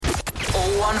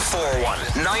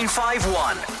0141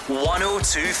 951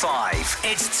 1025.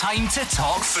 It's time to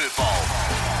talk football.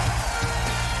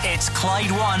 It's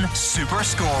Clyde 1 Super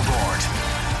Scoreboard.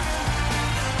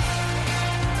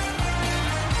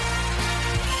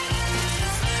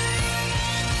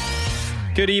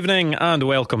 Good evening and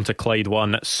welcome to Clyde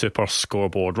 1 Super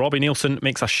Scoreboard. Robbie Neilson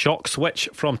makes a shock switch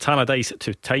from Tannadice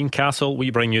to Tynecastle.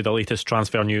 We bring you the latest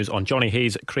transfer news on Johnny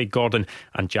Hayes, Craig Gordon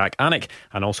and Jack Annick,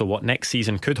 and also what next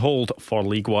season could hold for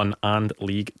League 1 and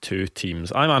League 2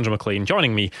 teams. I'm Andrew Maclean.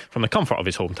 Joining me from the comfort of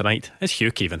his home tonight is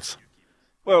Hugh Keevins.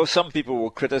 Well, some people will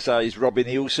criticise Robbie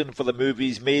Neilson for the move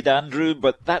he's made, Andrew,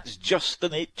 but that's just the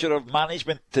nature of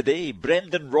management today.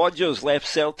 Brendan Rodgers left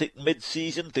Celtic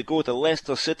mid-season to go to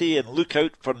Leicester City and look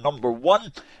out for number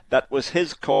one. That was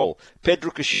his call.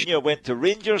 Pedro Caixinha went to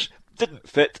Rangers, didn't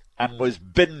fit and was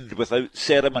binned without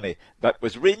ceremony. That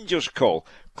was Rangers' call.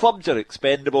 Clubs are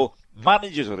expendable,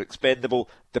 managers are expendable,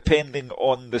 depending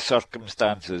on the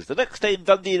circumstances. The next time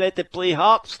Dundee United play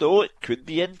Hearts, though, it could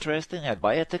be interesting. I'd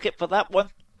buy a ticket for that one.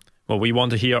 Well, we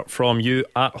want to hear from you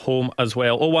at home as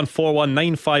well. 0141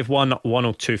 951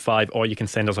 1025, or you can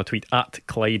send us a tweet at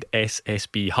Clyde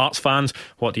SSB. Hearts fans,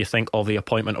 what do you think of the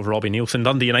appointment of Robbie Neilson?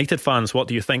 Dundee United fans, what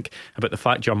do you think about the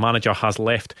fact your manager has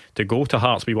left to go to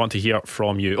Hearts? We want to hear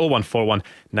from you. 0141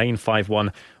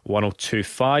 951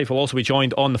 1025. We'll also be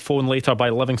joined on the phone later by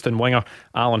Livingston winger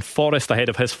Alan Forrest ahead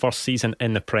of his first season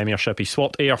in the Premiership. He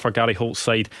swapped air for Gary Holt's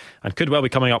side and could well be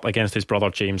coming up against his brother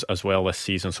James as well this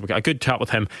season. So we've got a good chat with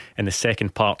him in the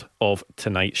second part of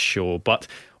tonight's show. But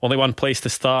only one place to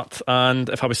start, and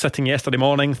if I was sitting yesterday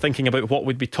morning thinking about what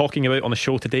we'd be talking about on the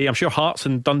show today, I'm sure Hearts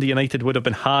and Dundee United would have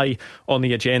been high on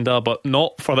the agenda, but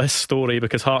not for this story,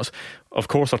 because Hearts of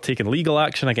course are taking legal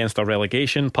action against their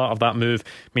relegation. Part of that move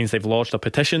means they've lodged a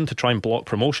petition to try and block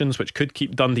promotions, which could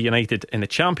keep Dundee United in the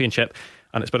Championship.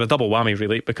 And it's been a double whammy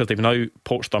really, because they've now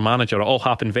poached their manager. It all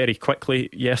happened very quickly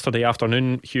yesterday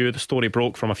afternoon, Hugh. The story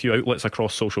broke from a few outlets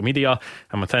across social media,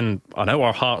 and within an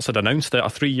hour Hearts had announced it, a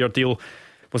 3-year deal.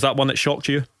 Was that one that shocked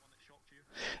you?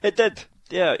 It did,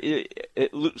 yeah.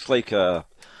 It looks like a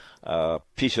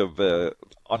piece of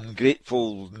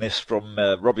ungratefulness from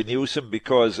Robbie Neilson,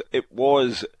 because it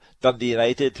was Dundee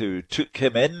United who took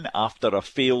him in after a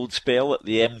failed spell at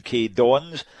the MK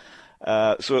Dons.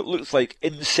 So it looks like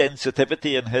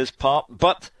insensitivity on his part,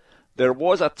 but there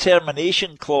was a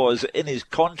termination clause in his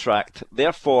contract.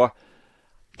 Therefore,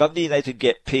 Dundee United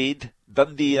get paid.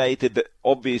 Dundee United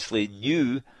obviously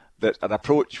knew that an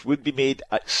approach would be made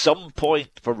at some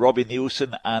point for Robbie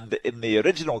Neilson, and in the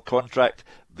original contract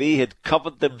they had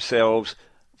covered themselves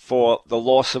for the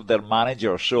loss of their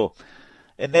manager. So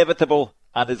inevitable,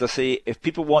 and as I say, if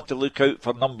people want to look out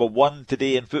for number one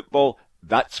today in football,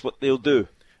 that's what they'll do.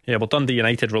 Yeah, well, Dundee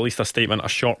United released a statement a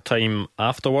short time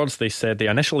afterwards. They said they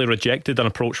initially rejected an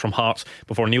approach from Hearts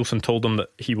before Neilson told them that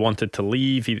he wanted to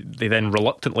leave. They then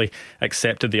reluctantly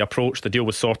accepted the approach. The deal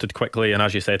was sorted quickly, and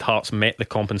as you said, Hearts met the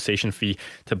compensation fee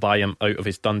to buy him out of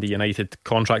his Dundee United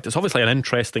contract. It's obviously an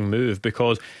interesting move,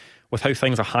 because with how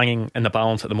things are hanging in the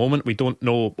balance at the moment, we don't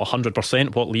know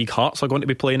 100% what league Hearts are going to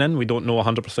be playing in. We don't know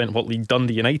 100% what league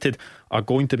Dundee United are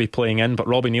going to be playing in, but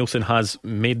Robbie Neilson has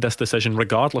made this decision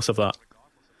regardless of that.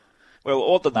 Well,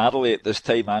 ordinarily at this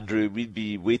time, Andrew, we'd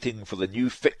be waiting for the new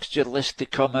fixture list to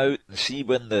come out and see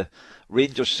when the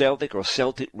Rangers-Celtic or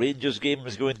Celtic-Rangers game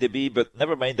is going to be, but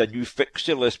never mind a new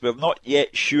fixture list. We're not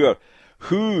yet sure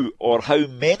who or how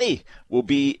many will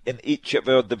be in each of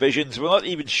our divisions. We're not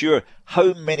even sure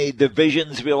how many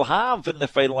divisions we'll have in the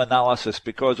final analysis,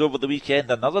 because over the weekend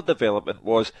another development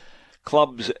was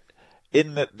clubs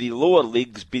in the lower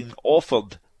leagues being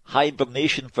offered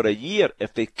hibernation for a year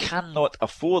if they cannot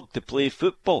afford to play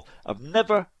football. I've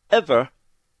never, ever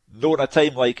known a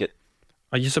time like it.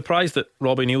 Are you surprised that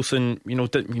Robbie Neilson,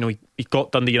 he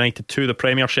got Dundee United to the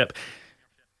Premiership?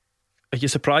 Are you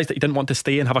surprised that he didn't want to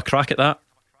stay and have a crack at that?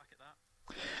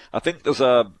 I think there's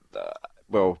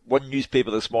one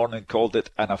newspaper this morning called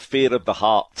it an affair of the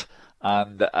heart,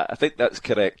 and I think that's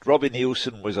correct. Robbie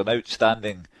Neilson was an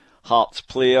outstanding Hearts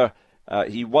player.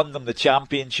 He won them the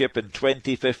championship in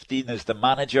 2015 as the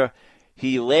manager.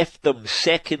 He left them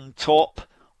second top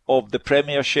of the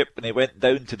Premiership when he went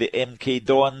down to the MK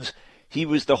Dons. He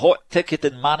was the hot ticket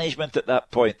in management at that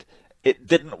point. It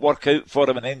didn't work out for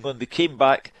him in England. He came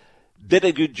back, did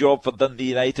a good job for Dundee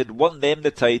United, won them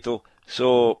the title.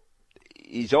 So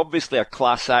he's obviously a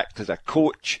class act as a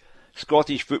coach.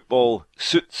 Scottish football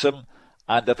suits him,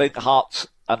 and I think Hearts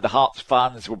and the Hearts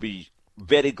fans will be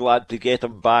very glad to get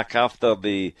him back after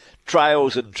the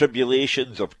trials and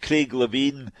tribulations of Craig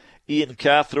Levein, Ian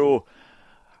Cathro,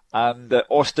 and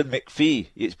Austin McPhee.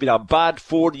 It's been a bad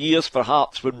 4 years for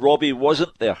Hearts when Robbie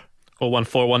wasn't there.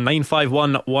 0141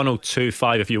 951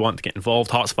 1025 if you want to get involved.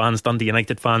 Hearts fans, Dundee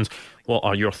United fans, what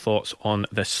are your thoughts on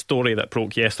this story that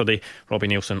broke yesterday? Robbie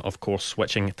Neilson, of course,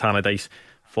 switching Tannadice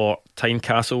for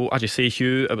Tynecastle. As you say,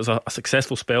 Hugh, it was a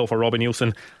successful spell for Robbie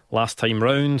Neilson last time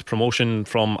round. Promotion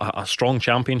from a strong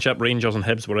championship. Rangers and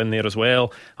Hibs were in there as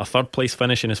well. A third place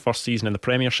finish in his first season in the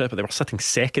Premiership, but they were sitting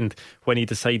second when he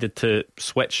decided to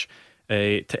switch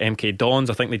to MK Dons.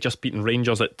 I think they'd just beaten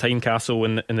Rangers at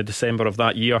Tynecastle in the December of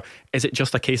that year. Is it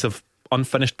just a case of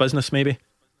unfinished business maybe?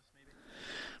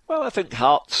 Well, I think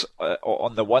Hearts,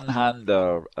 on the one hand,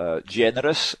 are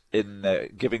generous in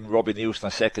giving Robbie Neilson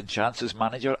a second chance as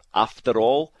manager. After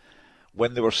all,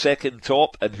 when they were second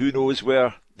top, and who knows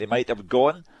where they might have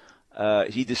gone,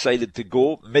 he decided to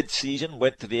go mid-season,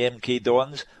 went to the MK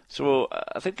Dons. So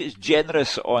I think it's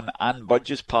generous on Anne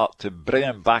Budge's part to bring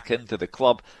him back into the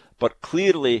club. But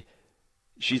clearly,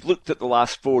 she's looked at the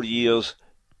last 4 years,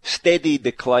 steady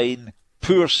decline,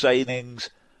 poor signings,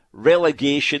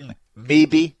 relegation,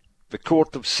 maybe, the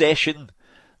Court of Session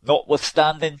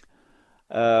notwithstanding,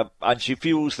 and she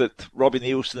feels that Robbie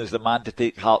Neilson is the man to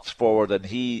take Hearts forward, and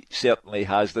he certainly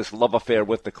has this love affair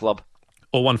with the club.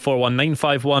 0141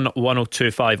 951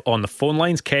 1025 on the phone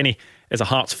lines. Kenny is a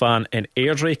Hearts fan in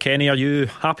Airdrie. Kenny, are you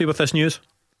happy with this news?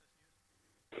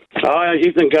 Hi,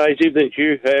 evening guys, evening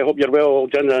Hugh. Hope you're well,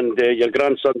 Jim, and your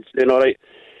grandson's doing alright.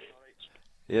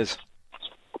 Yes.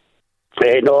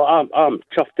 No, I'm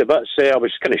chuffed to bits. I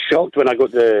was kind of shocked when I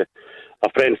got a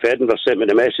friend from Edinburgh sent me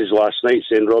the message last night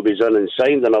saying Robbie's in and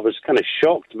signed, and I was kind of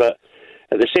shocked, but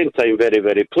at the same time very,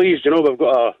 very pleased. You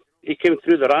know, he came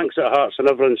through the ranks at Hearts and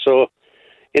everything, so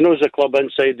he knows the club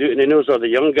inside out, and he knows all the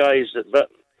young guys. But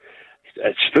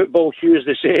it's football, Hugh, as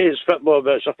they say. It's football,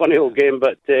 but it's a funny old game.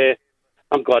 But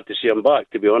I'm glad to see him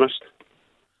back, to be honest.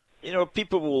 You know,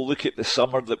 people will look at the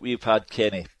summer that we've had,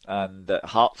 Kenny, and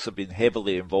Hearts have been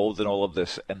heavily involved in all of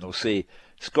this, and they'll say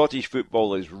Scottish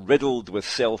football is riddled with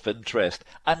self-interest,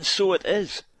 and so it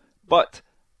is. But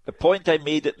the point I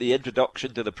made at the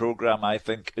introduction to the programme, I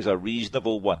think, is a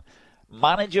reasonable one.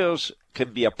 Managers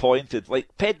can be appointed,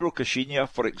 like Pedro Caixinha,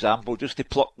 for example, just to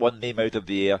pluck one name out of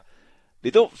the air. They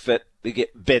don't fit, they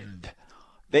get binned.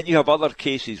 Then you have other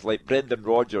cases like Brendan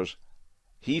Rodgers.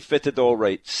 He fitted all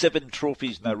right, 7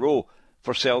 trophies in a row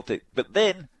for Celtic. But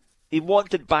then he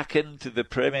wanted back into the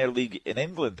Premier League in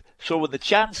England. So when the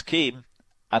chance came,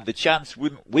 and the chance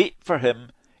wouldn't wait for him,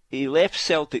 he left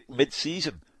Celtic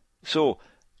mid-season. So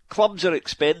clubs are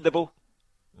expendable,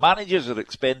 managers are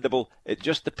expendable. It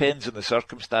just depends on the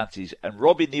circumstances. And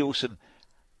Robbie Neilson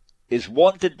is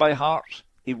wanted by Hearts.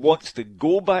 He wants to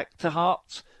go back to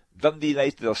Hearts. Dundee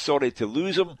United are sorry to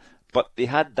lose him, but they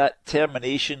had that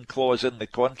termination clause in the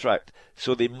contract,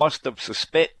 so they must have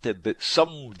suspected that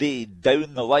someday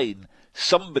down the line,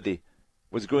 somebody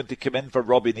was going to come in for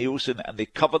Robbie Neilson, and they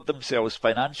covered themselves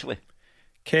financially.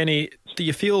 Kenny, do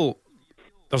you feel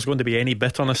there's going to be any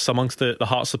bitterness amongst the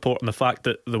Hearts support and the fact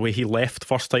that the way he left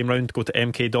first time round to go to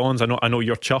MK Dons? I know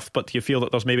you're chuffed, but do you feel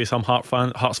that there's maybe some Hearts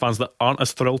fans that aren't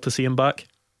as thrilled to see him back?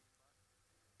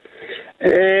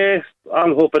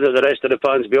 I'm hoping that the rest of the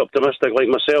fans be optimistic like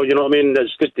myself, you know what I mean?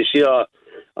 It's good to see a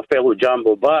fellow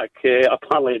Jambo back.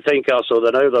 Apparently at Tynecastle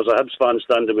now there's a Hibs fan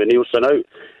standing with Neilson out.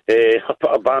 I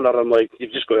put a banner, I'm like,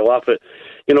 you've just got to laugh at,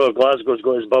 you know, Glasgow's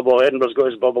got his bubble, Edinburgh's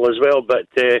got his bubble as well, but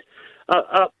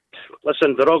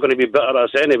listen, they're all going to be bitter at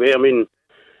us anyway. I mean,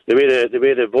 the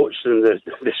way the votes and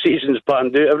the season's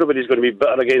panned out, everybody's going to be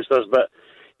bitter against us, but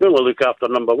you only look after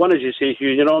number one, as you say, Hugh,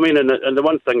 you know what I mean? And the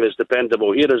one thing that's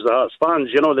dependable here is the Hearts fans.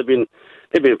 You know, they've been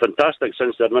fantastic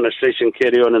since the administration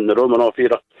carry on in the Romanoff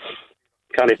era.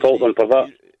 Can't fault them for that.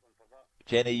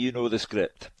 Kenny, you know the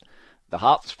script. The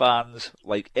Hearts fans,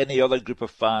 like any other group of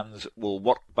fans, will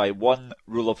work by one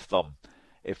rule of thumb.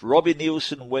 If Robbie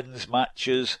Neilson wins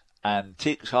matches and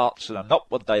takes Hearts in an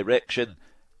upward direction,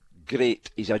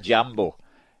 great, he's a Jambo.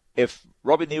 If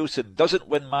Robbie Neilson doesn't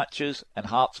win matches and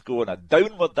Hearts go in a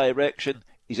downward direction,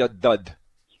 he's a dud.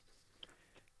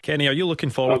 Kenny, are you looking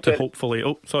forward to hopefully...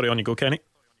 Oh, sorry, on you go, Kenny.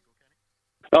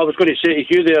 I was going to say to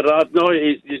Hugh there, no,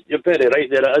 you're very right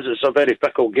there. It is. It's a very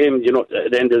fickle game, you know,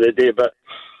 at the end of the day. But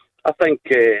I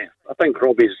think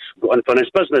Robbie's got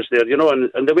unfinished business there, you know, and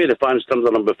the way the fans turned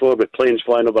on him before with planes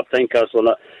flying over Tynecastle and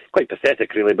that, quite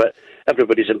pathetic really, but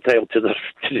everybody's entitled to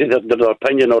their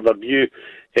opinion or their view.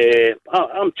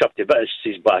 I'm chuffed to bits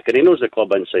he's back, and he knows the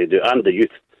club inside out and the youth.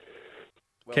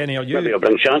 Well, Kenny, are you... Maybe I'll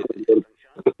bring Shannon.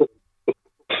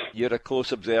 You're a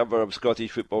close observer of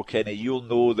Scottish football, Kenny. You'll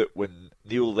know that when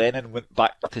Neil Lennon went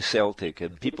back to Celtic,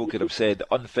 and people could have said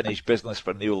unfinished business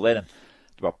for Neil Lennon,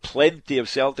 There were plenty of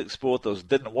Celtic supporters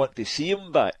didn't want to see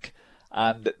him back,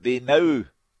 and they now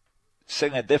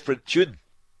sing a different tune.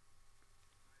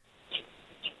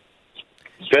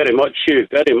 Very much, Hugh,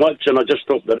 very much, and I just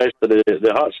hope the rest of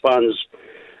the Hearts fans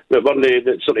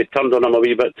that sort of turned on him a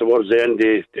wee bit towards the end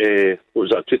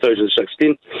of,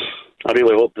 2016. I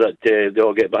really hope that they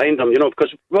all get behind him,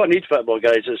 because we don't need football,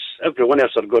 guys. It's every one of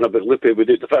us are going a bit loopy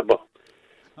without the football.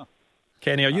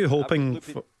 Kenny, are you hoping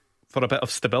for a bit of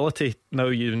stability now?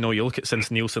 You look at since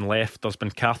Nielsen left, there's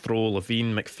been Cathro,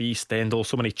 Levine, McPhee, Stendhal,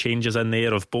 so many changes in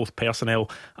there of both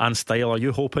personnel and style. Are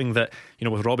you hoping that,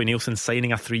 with Robbie Nielsen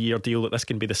signing a 3-year deal, that this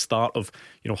can be the start of,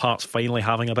 Hearts finally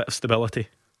having a bit of stability?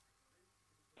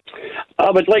 I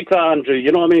would like that, Andrew,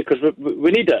 because we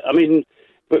need it. I mean,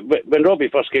 when Robbie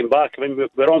first came back,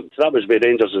 we're on. That was with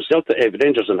Rangers and Celtic,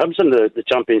 Rangers and Hibs in the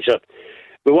Championship.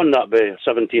 We won that by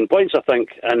 17 points, I think,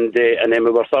 and then we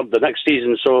were third the next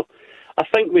season. So I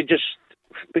think we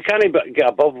can't get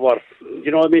above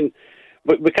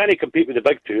we can't compete with the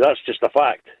big two. That's just a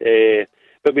fact.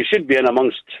 But we should be in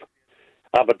amongst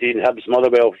Aberdeen, Hibs,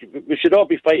 Motherwell. We should all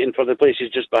be fighting for the places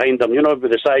just behind them.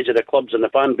 With the size of the clubs and the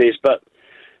fan base, but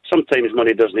sometimes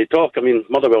money doesn't talk. I mean,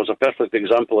 Motherwell's a perfect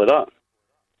example of that.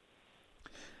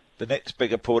 The next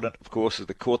big opponent, of course, is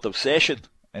the Court of Session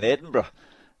in Edinburgh,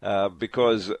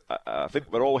 because I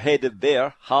think we're all headed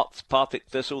there. Hearts, Partick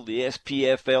Thistle, the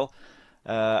SPFL,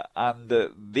 and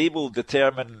they will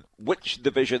determine which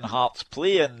division Hearts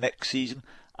play in next season.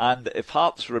 And if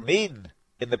Hearts remain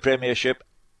in the Premiership,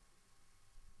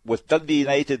 with Dundee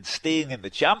United staying in the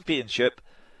Championship,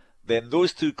 then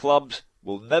those two clubs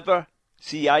will never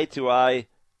see eye to eye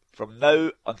from now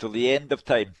until the end of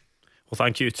time. Well,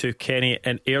 thank you to Kenny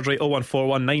in Airdrie.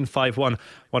 0141 951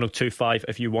 1025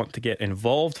 if you want to get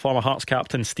involved. Former Hearts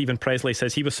captain Stephen Presley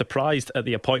says he was surprised at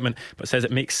the appointment, but says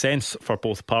it makes sense for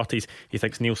both parties. He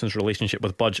thinks Nielsen's relationship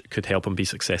with Budge could help him be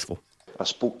successful. I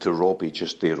spoke to Robbie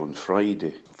just there on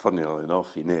Friday. Funnily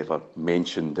enough, he never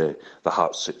mentioned the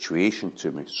Hearts situation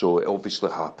to me, so it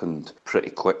obviously happened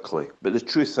pretty quickly. But the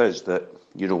truth is that,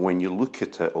 when you look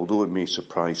at it, although it may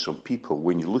surprise some people,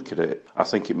 when you look at it, I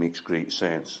think it makes great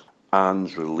sense.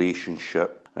 Anne's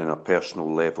relationship on a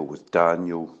personal level with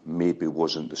Daniel maybe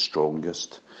wasn't the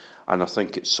strongest, and I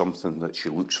think it's something that she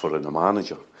looks for in a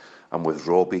manager. And with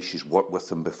Robbie, she's worked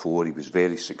with him before, he was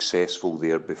very successful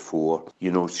there before.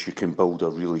 She can build a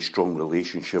really strong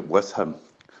relationship with him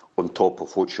on top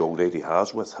of what she already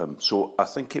has with him. So I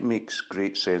think it makes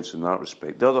great sense in that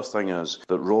respect. The other thing is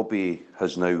that Robbie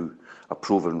has now a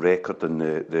proven record in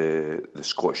the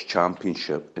Scottish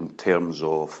Championship in terms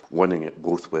of winning it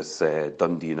both with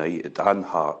Dundee United and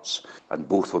Hearts, and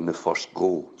both on the first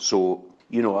goal. So,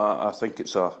 I think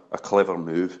it's a clever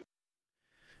move.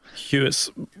 Hugh, it's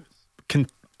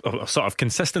sort of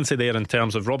consistency there in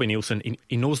terms of Robbie Nielsen.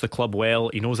 He knows the club well,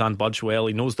 he knows Anne Budge well,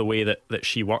 he knows the way that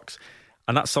she works,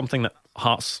 and that's something that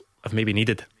Hearts have maybe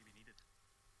needed.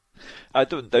 I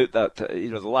don't doubt that.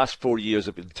 The last 4 years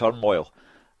have been turmoil.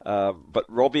 But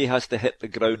Robbie has to hit the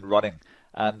ground running,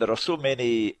 and there are so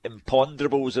many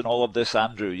imponderables in all of this,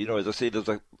 Andrew. As I say, there's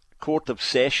a Court of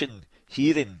Session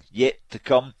hearing yet to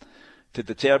come to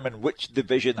determine which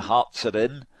division Hearts are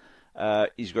in.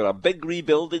 He's got a big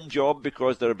rebuilding job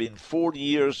because there have been 4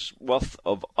 years worth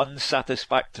of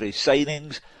unsatisfactory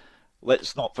signings.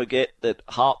 Let's not forget that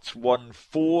Hearts won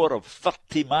 4 of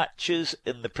 30 matches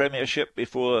in the Premiership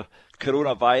before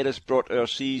coronavirus brought our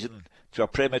season to a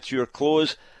premature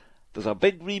close. There's a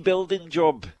big rebuilding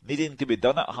job needing to be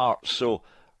done at Hearts, so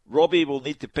Robbie will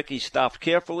need to pick his staff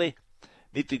carefully,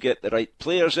 need to get the right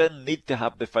players in, need to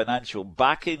have the financial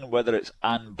backing, whether it's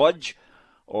Anne Budge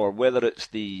or whether it's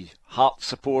the Hearts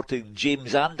supporting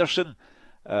James Anderson.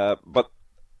 But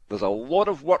there's a lot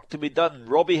of work to be done.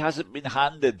 Robbie hasn't been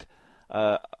handed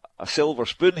a silver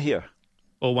spoon here.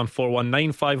 0141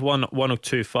 951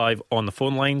 1025 on the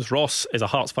phone lines. Ross is a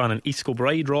Hearts fan in East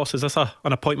Kilbride. Ross, is this an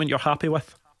appointment you're happy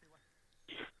with?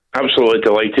 Absolutely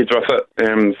delighted with it.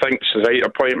 Think it's the right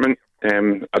appointment.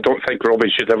 I don't think Robbie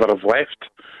should ever have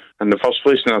left in the first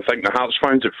place, and I think the Hearts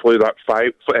fans that flew that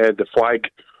the flag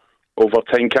over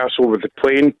Tynecastle with the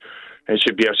plane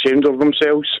should be ashamed of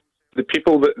themselves. The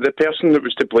person that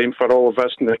was to blame for all of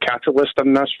this and the catalyst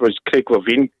in this was Craig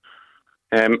Levine.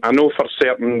 I know for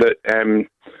certain that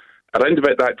around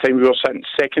about that time we were sitting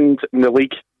second in the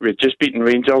league. We had just beaten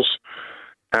Rangers,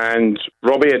 and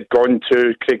Robbie had gone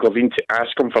to Craig Levine to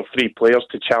ask him for 3 players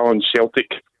to challenge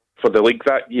Celtic for the league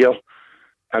that year,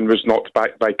 and was knocked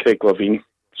back by Craig Levine.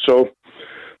 So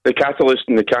the catalyst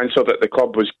and the cancer at the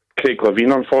club was Craig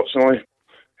Levine, unfortunately,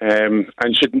 and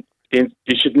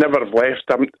he should never have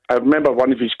left. I remember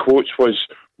one of his quotes was,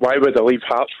 "Why would I leave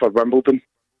Hearts for Wimbledon?"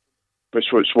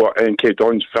 which was what NK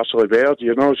Dons virtually were,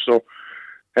 you know. So,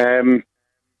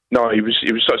 no, he was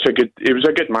a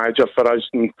good manager for us.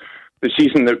 And the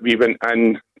season that we went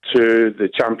in to the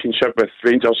Championship with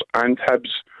Rangers and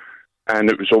Hibs, and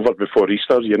it was over before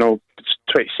Easter, you know, it's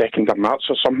 22nd of March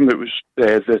or something. It was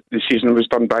the season was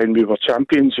done by, and we were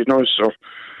champions, you know. So,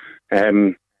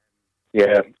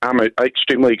 yeah, I'm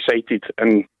extremely excited,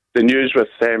 and the news with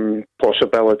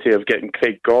possibility of getting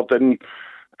Craig Gordon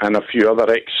and a few other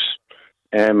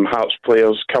ex-Hearts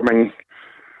players coming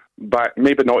back,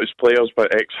 maybe not as players,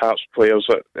 but ex-Hearts players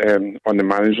on the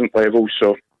management level.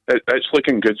 So it's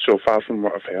looking good so far from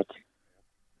what I've heard.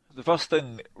 The first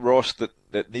thing, Ross,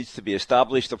 that needs to be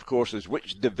established, of course, is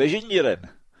which division you're in.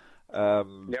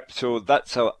 Yep. So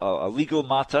that's a legal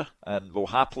matter, and we'll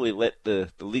happily let the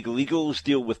legal eagles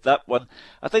deal with that one.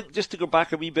 I think just to go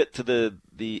back a wee bit to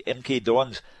the MK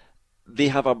Dons, they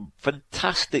have a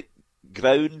fantastic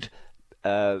ground.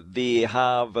 They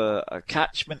have a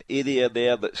catchment area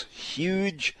there that's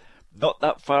huge, not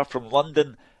that far from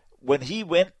London. When he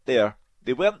went there,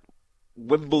 they weren't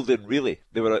Wimbledon really.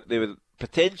 They were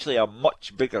potentially a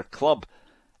much bigger club.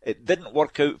 It didn't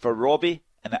work out for Robbie,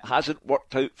 and it hasn't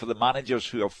worked out for the managers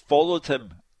who have followed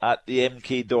him at the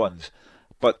MK Dons.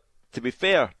 But to be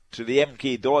fair to the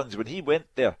MK Dons, when he went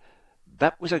there,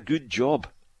 that was a good job.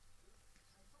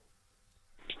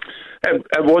 It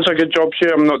was a good job,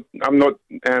 Hugh. I'm not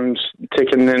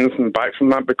taking anything back from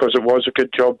that, because it was a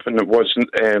good job, and it wasn't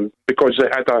because they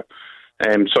had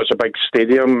such a big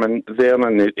stadium and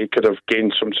he could have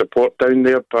gained some support down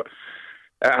there, but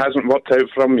it hasn't worked out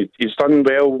for him. He's done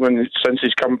well since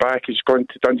he's come back. He's gone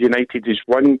to Dundee United. He's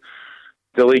won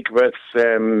the league with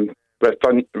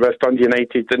Dundee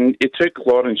United, and he took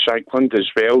Lawrence Shankland as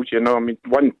well. You know, I mean,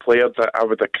 one player that I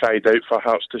would have cried out for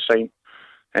Hearts to sign.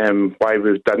 Why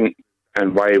we didn't,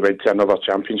 and why he went to another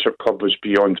Championship club was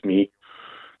beyond me,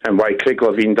 and why Craig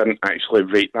Levein didn't actually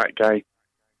rate that guy.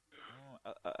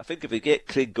 I think if we get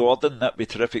Craig Gordon, that'd be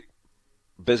terrific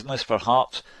business for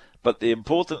Hearts. But the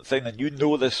important thing, and you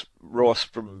know this, Ross,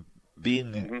 from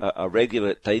being a regular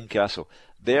at Tynecastle,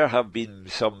 there have been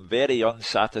some very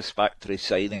unsatisfactory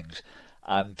signings,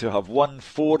 and to have won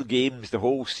 4 games the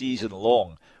whole season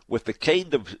long with the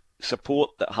kind of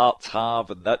support that Hearts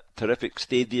have and that terrific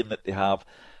stadium that they have,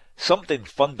 something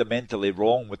fundamentally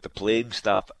wrong with the playing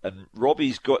staff, and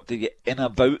Robbie's got to get in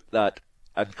about that,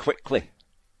 and quickly.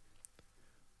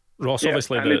 Ross,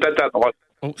 obviously, and he did that.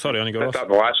 Oh, sorry, on you go, Ross. Did that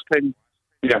the last time.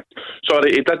 Yeah,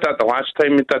 sorry, he did that the last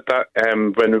time. He did that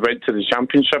when we went to the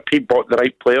Championship. He bought the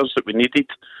right players that we needed,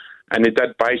 and he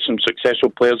did buy some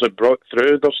successful players that brought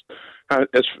through. There's,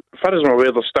 as far as I'm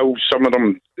aware, there's still some of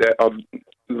them. There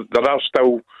are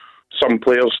still some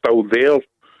players still there,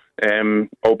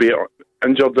 albeit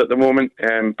injured at the moment.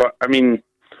 But I mean,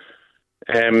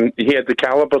 he had the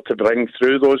calibre to bring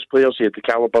through those players. He had the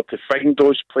calibre to find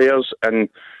those players, and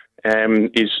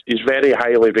he's very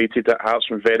highly rated at Hearts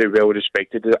and very well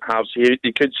respected at Hearts. You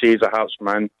could say he's a Hearts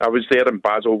man. I was there in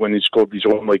Basel when he scored his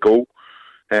only goal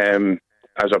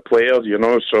as a player, you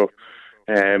know. So,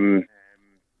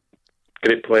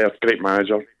 great player, great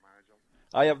manager.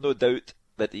 I have no doubt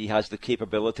that he has the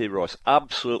capability, Ross.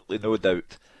 Absolutely no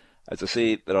doubt. As I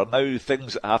say, there are now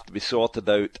things that have to be sorted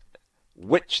out.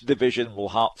 Which division will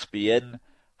Hearts be in?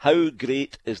 How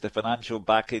great is the financial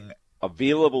backing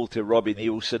available to Robbie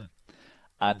Neilson,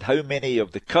 and how many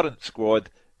of the current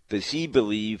squad does he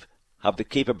believe have the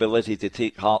capability to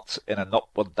take Hearts in an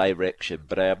upward direction?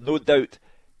 But I have no doubt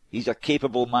he's a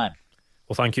capable man.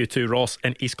 Well, thank you to Ross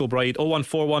in East Kilbride.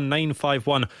 0141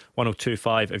 951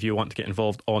 1025 if you want to get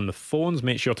involved on the phones.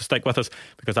 Make sure to stick with us,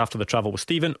 because after the travel with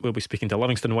Stephen, we'll be speaking to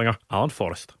Livingston winger Alan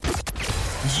Forrest.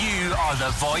 You are the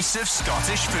voice of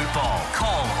Scottish football.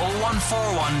 Call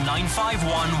 0141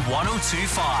 951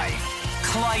 1025.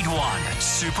 Clyde One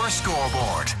Super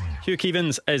Scoreboard. Hugh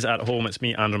Keevins is at home. It's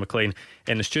me, Andrew Maclean,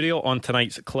 in the studio on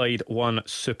tonight's Clyde One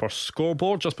Super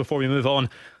Scoreboard. Just before we move on,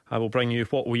 I will bring you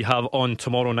what we have on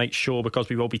tomorrow night's show, because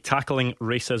we will be tackling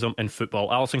racism in football.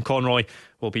 Alison Conroy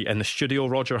will be in the studio.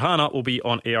 Roger Hanna will be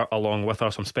on air along with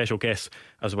her. Some special guests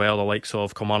as well, the likes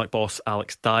of Kilmarnock boss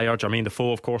Alex Dyer, Jermaine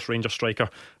Defoe, of course, Rangers striker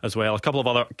as well. A couple of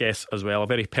other guests as well. A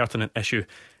very pertinent issue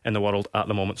in the world at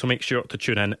the moment. So make sure to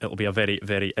tune in. It'll be a very,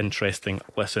 very interesting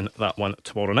listen, that one,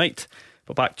 tomorrow night.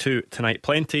 But back to tonight.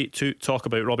 Plenty to talk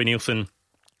about. Robbie Neilson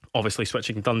obviously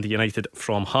switching Dundee United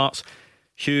from Hearts.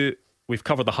 Hugh, we've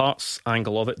covered the Hearts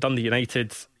angle of it. Dundee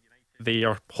United, they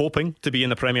are hoping to be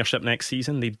in the Premiership next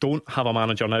season. They don't have a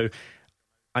manager now,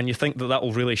 and you think that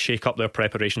will really shake up their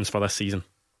preparations for this season?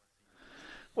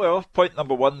 Well, point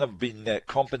number one, they've been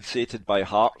compensated by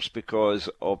Hearts because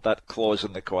of that clause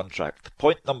in the contract.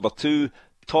 Point number two,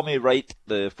 Tommy Wright,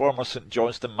 the former St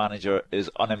Johnstone manager, is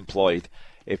unemployed.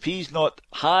 If he's not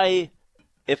high,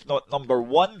 if not number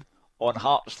one on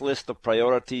Hearts' list of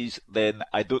priorities, then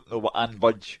I don't know what Anne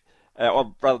Budge,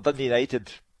 or rather Dundee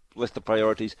United list of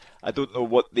priorities, I don't know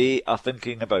what they are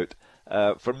thinking about.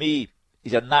 For me,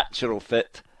 he's a natural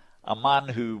fit, a man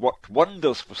who worked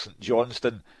wonders for St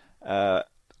Johnstone, a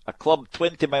club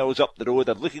 20 miles up the road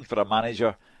are looking for a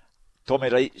manager. Tommy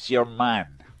Wright's your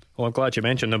man. Well, I'm glad you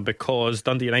mentioned him, because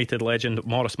Dundee United legend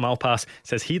Maurice Malpass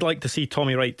says he'd like to see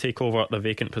Tommy Wright take over the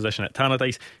vacant position at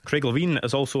Tannadice. Craig Levein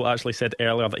has also actually said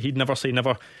earlier that he'd never say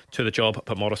never to the job,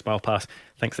 but Maurice Malpass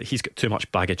thinks that he's got too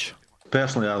much baggage.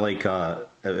 Personally, I like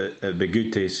it'd be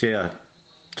good to see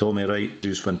Tommy Wright,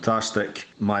 who's fantastic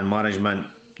man management.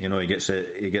 You know, he gets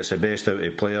the best out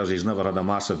of players. He's never had a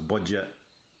massive budget,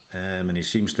 and he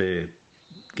seems to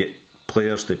get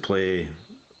players to play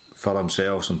for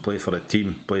themselves and play for a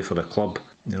team, play for a club.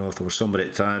 You know, if there was somebody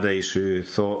at Tannadice who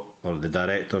thought, or the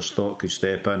directors thought, could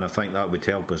step in, I think that would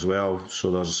help as well.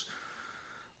 So there's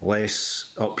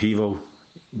less upheaval,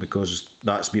 because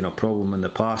that's been a problem in the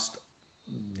past.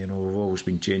 You know, we've always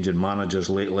been changing managers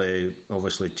lately.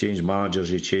 Obviously, change managers,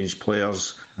 you change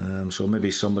players. So maybe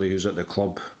somebody who's at the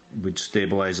club would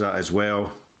stabilise that as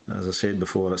well. As I said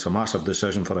before, it's a massive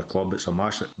decision for a club. It's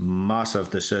a massive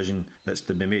decision that's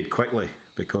to be made quickly,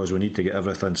 because we need to get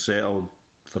everything settled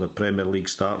for the Premier League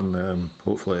starting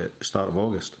hopefully at the start of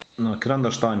August. I can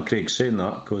understand Craig saying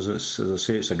that, because it's, as I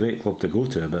say, it's a great club to go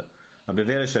to, but I'd be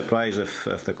very surprised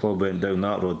if the club went down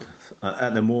that road.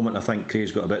 At the moment, I think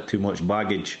Craig's got a bit too much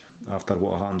baggage after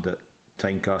what happened at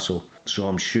Tynecastle, so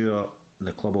I'm sure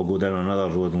the club will go down another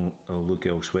road and will look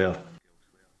elsewhere.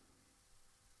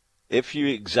 If you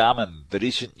examine the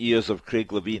recent years of Craig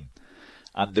Levein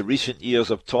and the recent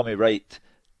years of Tommy Wright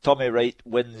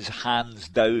wins hands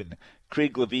down.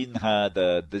 Craig Levein had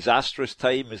a disastrous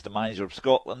time as the manager of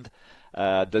Scotland,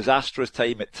 disastrous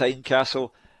time at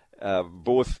Tynecastle,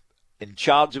 both in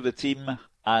charge of the team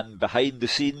and behind the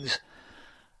scenes.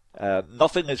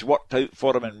 Nothing has worked out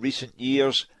for him in recent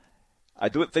years. I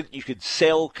don't think you could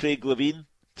sell Craig Levein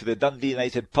to the Dundee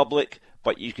United public,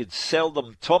 but you could sell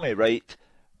them Tommy Wright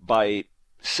by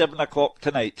 7 o'clock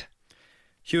tonight.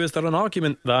 Hugh, is there an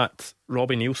argument that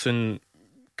Robbie Neilson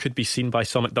could be seen by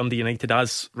some at Dundee United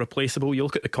as replaceable? You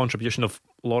look at the contribution of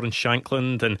Lawrence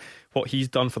Shankland and what he's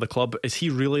done for the club. Is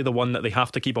he really the one that they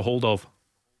have to keep a hold of?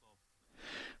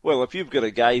 Well, if you've got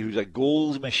a guy who's a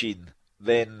goals machine,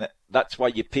 then that's why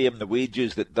you pay him the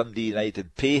wages that Dundee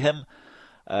United pay him.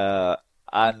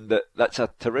 And that's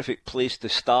a terrific place to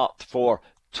start for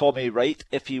Tommy Wright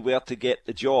if he were to get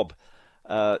the job.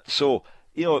 So,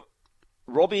 you know,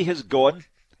 Robbie has gone.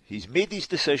 He's made his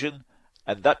decision,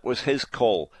 and that was his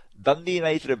call. Dundee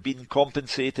United have been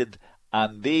compensated,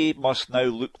 and they must now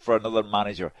look for another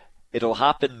manager. It'll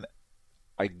happen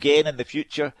again in the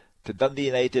future to Dundee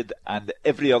United and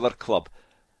every other club.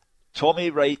 Tommy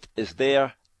Wright is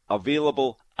there,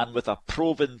 available, and with a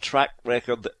proven track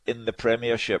record in the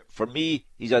Premiership. For me,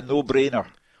 he's a no-brainer.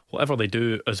 Whatever they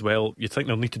do as well, you'd think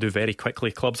they'll need to do very quickly.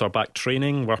 Clubs are back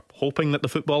training. We're hoping that the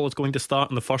football is going to start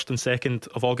on the 1st and 2nd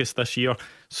of August this year.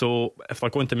 So if they're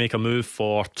going to make a move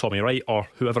for Tommy Wright or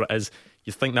whoever it is,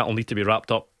 you'd think that'll need to be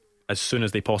wrapped up as soon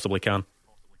as they possibly can.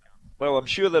 Well, I'm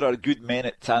sure there are good men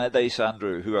at Tannadice,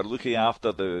 Andrew, who are looking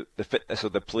after the fitness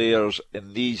of the players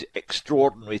in these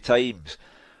extraordinary times.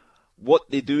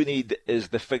 What they do need is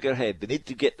the figurehead. They need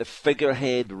to get the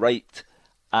figurehead right.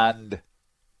 And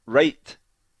right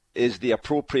is the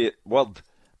appropriate word,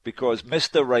 because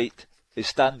Mr. Wright is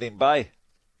standing by.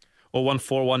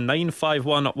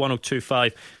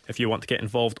 01419511025 if you want to get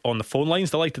involved on the phone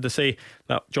lines. Delighted to say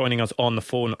that joining us on the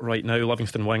phone right now,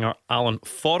 Livingston winger Alan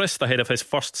Forrest, ahead of his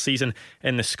first season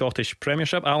in the Scottish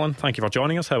Premiership. Alan, thank you for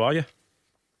joining us. How are you?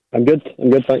 I'm good,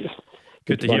 thanks.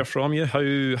 Good to hear from you.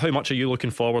 How much are you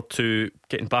looking forward to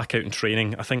getting back out in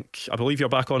training? I believe you're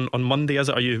back on Monday, is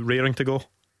it? Are you raring to go?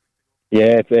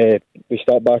 Yeah, we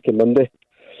start back on Monday.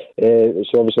 It's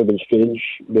obviously been strange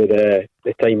with the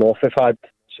time off we've had,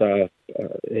 so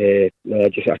I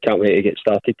can't wait to get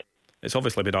started. It's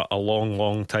obviously been a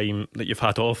long time that you've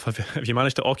had off. Have you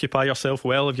managed to occupy yourself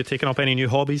well? Have you taken up any new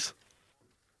hobbies?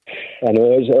 I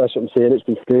know, that's what I'm saying. It's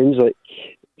been strange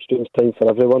time for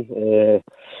everyone.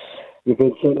 We've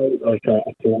been through like a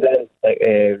program,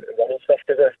 running stuff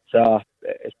to do, so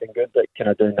it's been good, like kind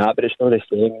of doing that, but it's not the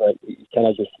same. Like you kind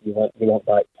of just you want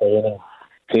back playing and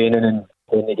training and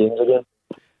playing the games again.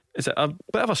 Is it a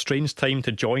bit of a strange time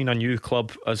to join a new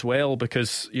club as well?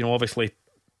 Because, you know, obviously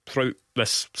throughout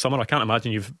this summer? I can't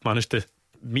imagine you've managed to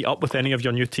meet up with any of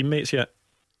your new teammates yet.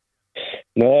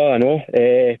 No, I know.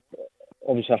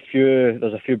 Obviously,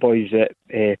 there's a few boys that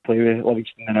play with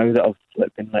Livingston now that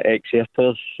have been like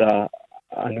ex-Ayrtons. I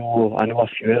know a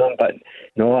few of them, but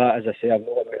no, as I say, I've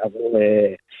not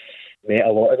met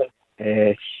a lot of them.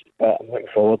 But I'm looking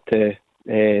forward to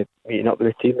meeting up with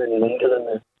the team in London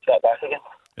and start back again.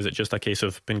 Is it just a case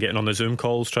of been getting on the Zoom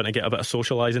calls, trying to get a bit of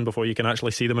socialising before you can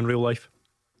actually see them in real life?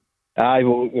 Aye,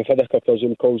 well, we've had a couple of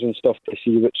Zoom calls and stuff to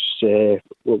see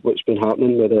what's been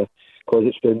happening with because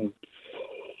it's been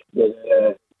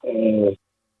the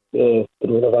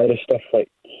coronavirus stuff. Like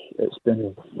it's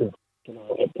been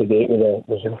up to date with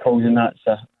the Zoom calls and that.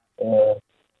 So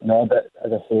no, but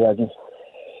as I say, I just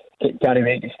can't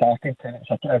wait to get started. And it's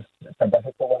a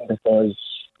difficult one because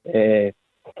things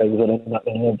are in that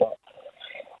way, but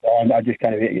I just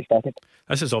can't wait to get started.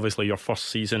 This is obviously your first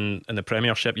season in the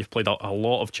Premiership. You've played a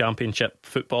lot of Championship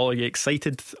football. Are you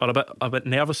excited or a bit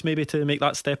nervous maybe to make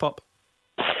that step up?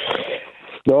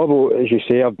 No, but as you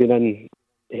say, I've been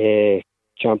in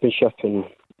Championship and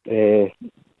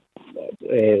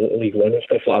League One and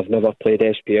stuff. I've never played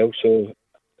SPL, so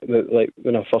like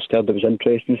when I first heard there was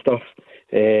interest and stuff,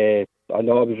 I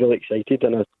know I was really excited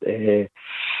and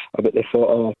about the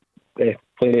thought of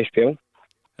playing SPL.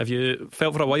 Have you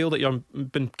felt for a while that you've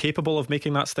been capable of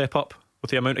making that step up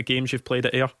with the amount of games you've played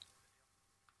at Ayr?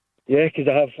 Yeah, because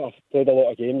I've played a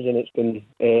lot of games and it's been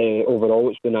overall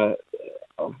it's been a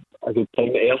good time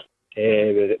at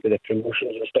Ayr with the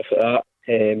promotions and stuff like that.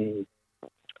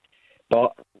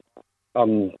 But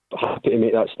I'm happy to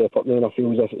make that step up now, and I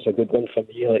feel as if it's a good one for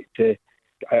me, like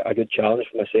a good challenge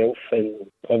for myself. And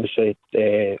obviously,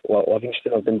 what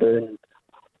Livingston have been doing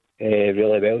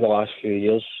really well the last few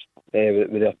years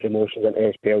with their promotions into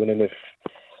SPL, and then they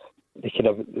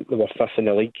were fifth in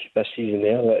the league this season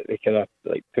there. Like, they kind of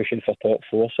like pushing for top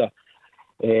four. So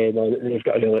they've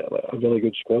got a really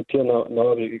good squad here. Now I'm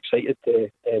really excited to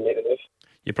make the move.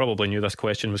 You probably knew this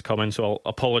question was coming, so I'll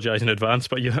apologise in advance,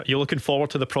 but you're looking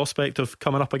forward to the prospect of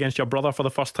coming up against your brother for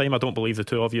the first time? I don't believe the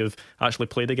two of you have actually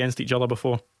played against each other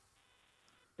before.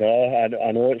 Yeah,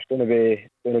 I know it's going to be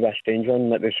a strange one.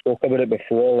 Like we spoke about it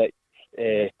before, like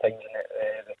times in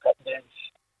the cup games,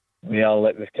 we've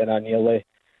kind of nearly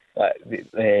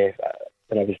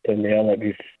when I was playing there, like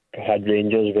we've had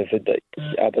Rangers, we've had like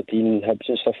Aberdeen, Hibs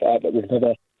and stuff like that, but we've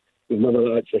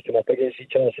never actually come up against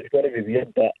each other. So it's going to be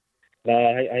weird, but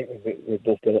I think we've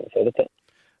both been looking forward to it.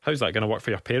 How's that going to work for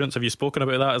your parents? Have you spoken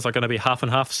about that? Is there going to be half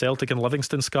and half Celtic and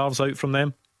Livingston scarves out from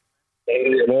them?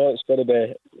 It's going to be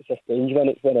a strange one.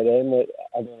 It's one of them. Like,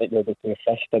 I don't think they'll be too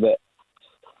fussed about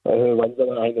who wins it.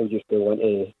 I think they'll just want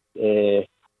to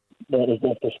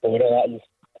both to score that.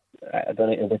 I don't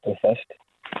think they'll be too fussed.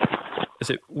 Is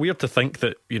it weird to think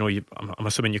that, I'm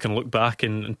assuming you can look back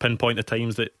and pinpoint the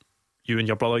times that you and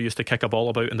your brother used to kick a ball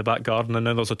about in the back garden, and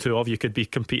now there's the two of you could be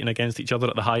competing against each other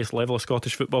at the highest level of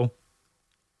Scottish football?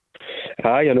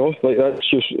 Aye, I know. Like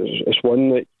it's one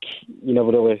that you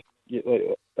never really,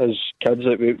 like, as kids,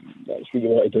 like that's what you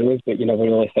want to do, but you never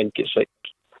really think it's like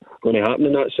going to happen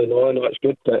in that. So no, it's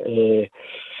good. But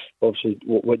obviously,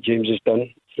 what James has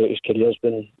done throughout his career has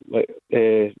been like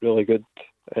really good,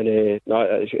 and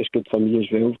it's good for me as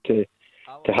well to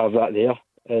have that there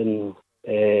and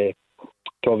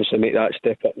to obviously make that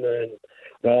step up now. And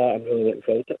I'm really looking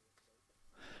forward to it.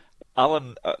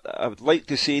 Alan, I would like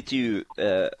to say to you,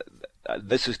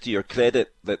 this is to your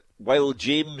credit, that while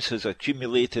James has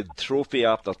accumulated trophy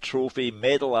after trophy,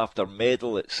 medal after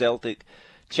medal at Celtic,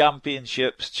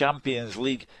 championships, Champions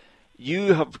League,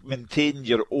 you have maintained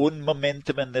your own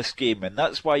momentum in this game, and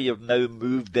that's why you've now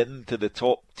moved into the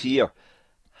top tier.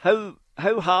 How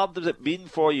hard has it been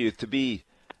for you to be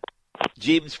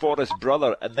James Forrest's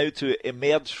brother and now to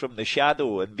emerge from the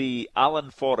shadow and be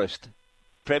Alan Forrest,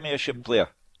 Premiership player?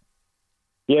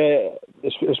 Yeah,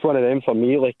 it's one of them for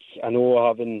me. Like, I know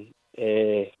having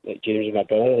like James and my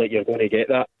brother, like, you're going to get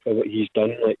that for what he's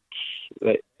done.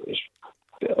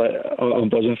 I'm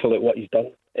buzzing for like what he's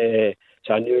done.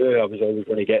 So I knew I was always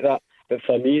going to get that. But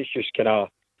for me, it's just kind of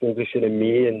focusing on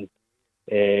me and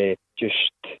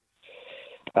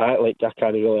I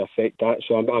can't really affect that.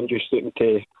 So I'm just looking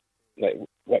to like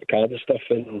work hard and stuff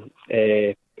and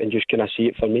just kind of see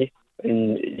it for me.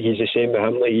 And he's the same with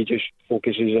him. Like, he just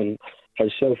focuses on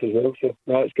himself as well. So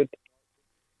no, it's good.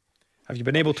 Have you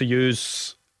been able to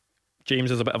use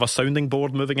James as a bit of a sounding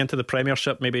board moving into the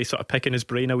Premiership? Maybe sort of picking his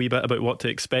brain a wee bit about what to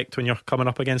expect when you're coming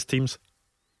up against teams.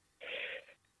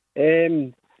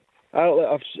 I've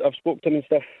spoke to him and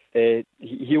stuff.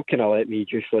 He'll kind of let me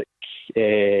just like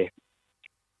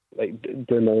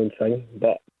do my own thing,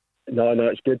 but No,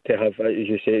 it's good to have, as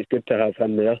you say, it's good to have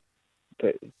him there,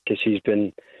 but because he's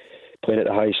been playing at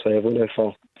the highest level now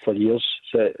for years,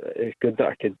 so it's good that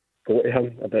I could go to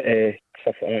him about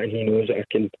stuff like that, and he knows that I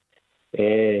can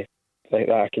like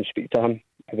that I can speak to him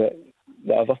about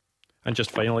whatever. And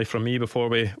just finally from me before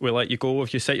we let you go,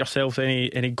 have you set yourselves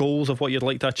any goals of what you'd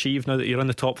like to achieve now that you're in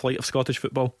the top flight of Scottish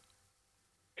football?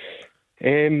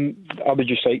 I would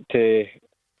just like to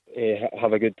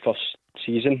have a good first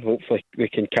season. Hopefully we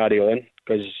can carry on,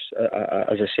 because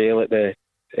as I say, like the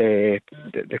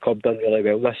club done really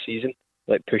well this season,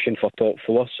 like pushing for top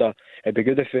 4, so it'd be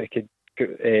good if we could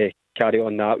carry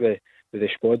on that with the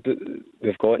squad that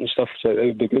we've got and stuff. So it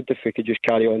would be good if we could just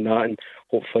carry on that and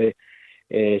hopefully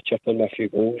chip in a few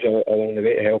goals along the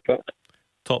way to help it.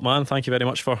 Top man, thank you very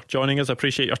much for joining us. I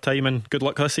appreciate your time and good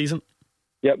luck this season.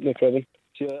 Yep, no problem.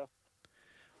 See you later.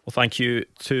 Well, thank you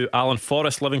to Alan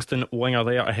Forrest, Livingston winger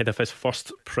there ahead of his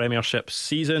first Premiership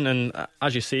season. And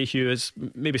as you say, Hugh, is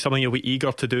maybe something he'll be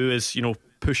eager to do is,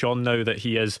 push on now that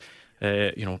he is,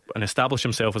 and establish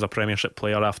himself as a Premiership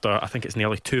player after, I think it's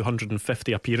nearly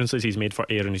 250 appearances he's made for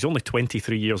Ayr, and he's only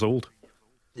 23 years old.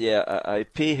 Yeah, I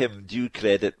pay him due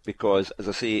credit because, as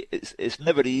I say, it's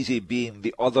never easy being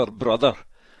the other brother.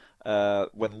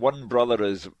 When one brother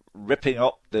is ripping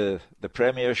up the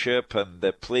Premiership and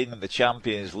playing in the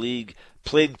Champions League,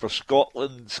 playing for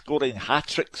Scotland, scoring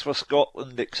hat-tricks for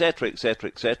Scotland, etc, etc,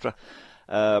 etc.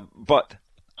 But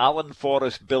Alan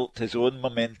Forrest built his own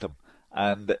momentum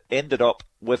and ended up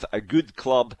with a good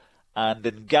club, and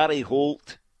in Gary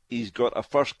Holt he's got a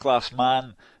first-class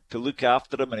man to look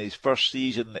after him in his first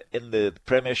season in the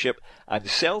Premiership. And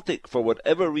Celtic, for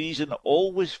whatever reason,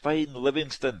 always find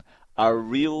Livingston a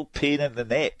real pain in the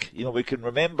neck. We can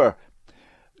remember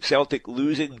Celtic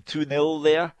losing 2-0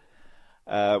 there.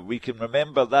 We can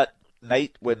remember that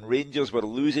night when Rangers were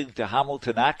losing to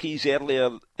Hamilton Accies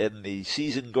earlier in the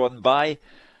season gone by,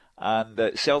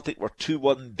 and Celtic were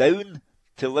 2-1 down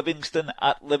to Livingston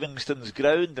at Livingston's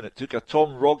ground, and it took a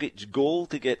Tom Rogic goal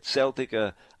to get Celtic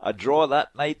a draw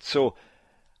that night. So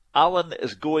Alan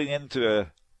is going into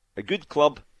a good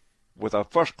club with a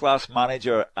first-class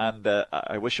manager, and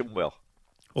I wish him well.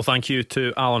 Well, thank you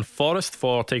to Alan Forrest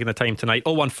for taking the time tonight.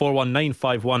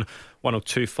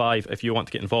 01419511025 if you want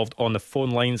to get involved on the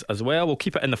phone lines as well. We'll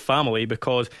keep it in the family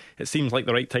because it seems like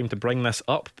the right time to bring this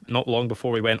up. Not long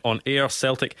before we went on air,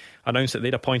 Celtic announced that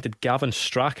they'd appointed Gavin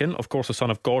Strachan, of course the son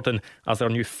of Gordon, as their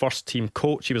new first team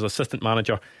coach. He was assistant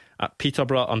manager at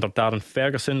Peterborough under Darren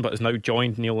Ferguson, but has now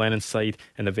joined Neil Lennon's side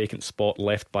in the vacant spot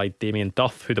left by Damien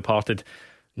Duff, who departed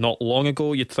not long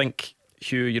ago. You'd think,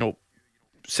 Hugh,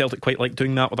 Celtic quite like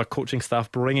doing that with their coaching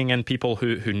staff, bringing in people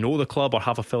who know the club or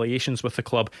have affiliations with the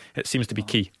club. It seems to be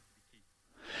key.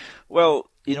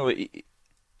 Well, you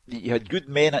had good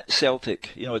men at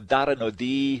Celtic. Darren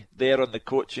O'Dea there on the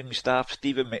coaching staff,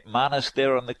 Stephen McManus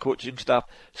there on the coaching staff.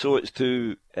 So it's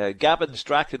to Gavin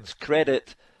Strachan's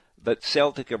credit that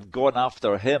Celtic have gone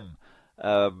after him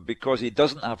because he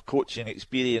doesn't have coaching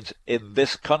experience in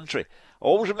this country. I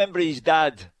always remember his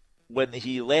dad when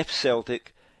he left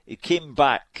Celtic. He came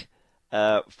back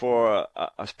for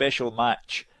a special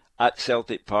match at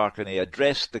Celtic Park, and he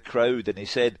addressed the crowd, and he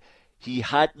said he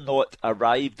had not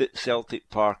arrived at Celtic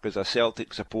Park as a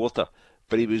Celtic supporter,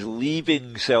 but he was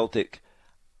leaving Celtic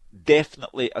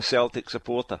definitely a Celtic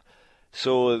supporter.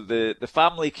 So the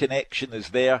family connection is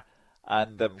there,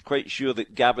 and I'm quite sure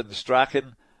that Gavin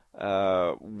Strachan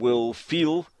will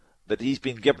feel that he's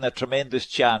been given a tremendous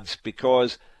chance,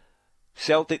 because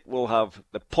Celtic will have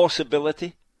the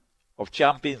possibility of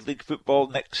Champions League football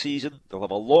next season. They'll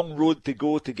have a long road to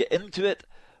go to get into it,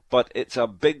 but it's a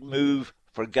big move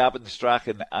for Gavin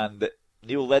Strachan, and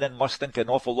Neil Lennon must think an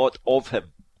awful lot of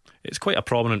him. It's quite a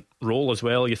prominent role as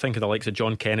well. You think of the likes of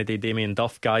John Kennedy, Damien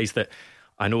Duff, guys that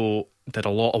I know did a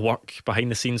lot of work behind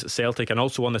the scenes at Celtic and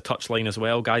also on the touchline as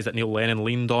well, guys that Neil Lennon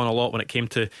leaned on a lot when it came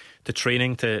to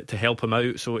training to help him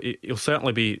out. So he'll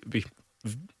certainly be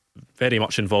very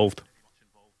much involved.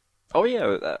 Oh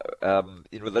yeah,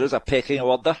 there is a pecking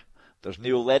order. There's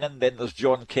Neil Lennon, then there's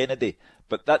John Kennedy,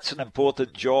 but that's an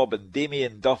important job, and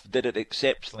Damien Duff did it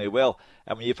exceptionally well.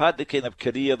 I mean, you've had the kind of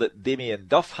career that Damien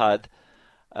Duff had.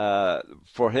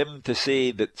 For him to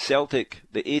say that Celtic,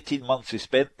 the 18 months he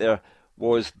spent there,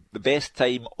 was the best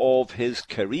time of his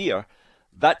career,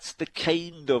 that's the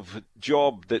kind of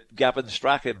job that Gavin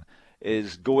Strachan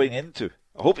is going into.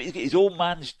 I hope he's got his old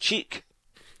man's cheek.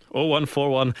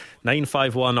 0141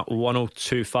 951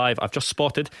 1025. I've just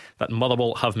spotted that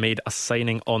Motherwell have made a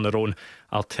signing on their own.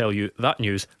 I'll tell you that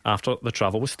news after the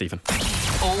travel with Stephen.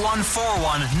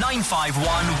 0141 951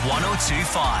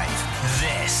 1025.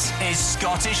 This is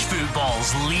Scottish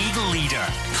football's league leader,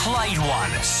 Clyde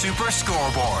One Super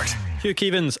Scoreboard. Hugh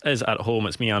Keevins is at home.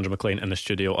 It's me, Andrew Maclean, in the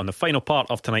studio on the final part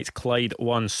of tonight's Clyde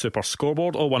One Super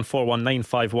Scoreboard.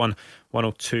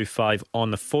 01419511025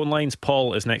 on the phone lines.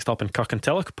 Paul is next up in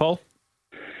Kirkintilloch. Paul?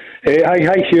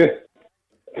 Hi Hugh.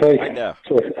 Hi there.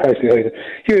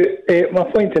 Hugh, my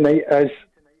point tonight is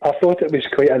I thought it was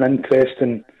quite an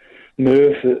interesting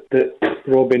move that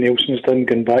Robbie Nielsen's done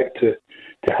going back to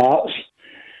Hearts.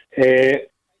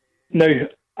 Now,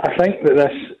 I think that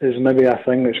this is maybe a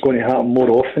thing that's going to happen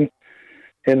more often.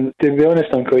 And to be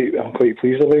honest, I'm quite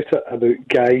pleased about it, about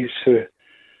guys who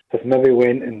have maybe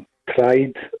went and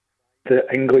tried the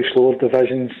English lower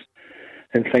divisions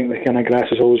and think the kind of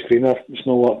grass is always greener, it's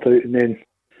not worked out, and then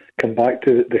come back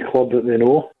to the club that they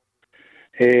know.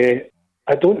 I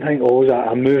don't think always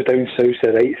a move down south's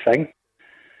the right thing.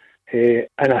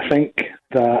 And I think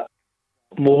that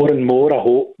more and more, I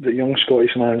hope that young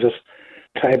Scottish managers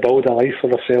try to build a life for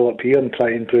themselves up here and try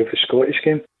to improve the Scottish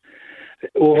game.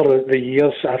 Over the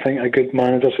years, I think a good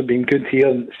managers have been good here,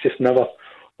 and it's just never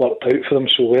worked out for them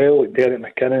so well. Like Derek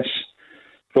McInnes,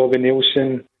 Robbie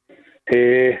Nielsen.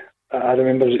 I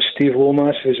remember it was Steve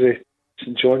Lomas, who was with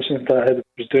St Johnstone, that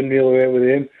was doing really well with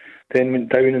them. Then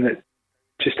went down, and it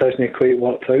just hasn't quite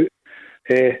worked out.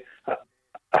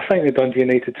 I think the Dundee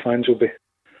United fans will be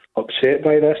upset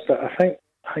by this, but I think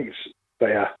it's by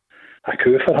a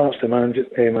coup for Hearts to manage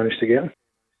to get him.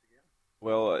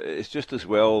 Well, it's just as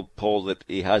well, Paul, that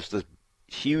he has this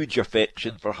huge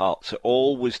affection for Hearts. It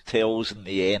always tells in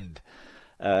the end.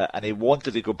 And he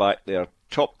wanted to go back there.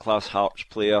 Top-class Hearts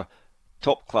player,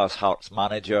 top-class Hearts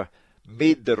manager,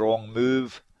 made the wrong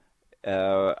move.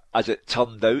 As it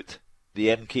turned out, the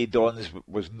MK Dons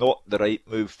was not the right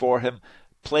move for him.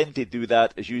 Plenty do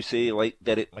that, as you say, like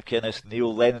Derek McInnes.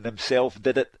 Neil Lennon himself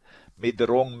did it. Made the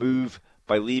wrong move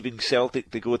by leaving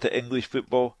Celtic to go to English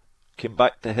football. Came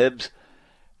back to Hibs.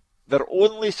 They're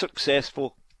only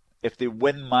successful if they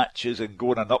win matches and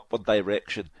go in an upward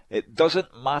direction. It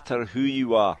doesn't matter who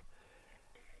you are.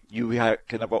 You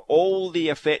can have all the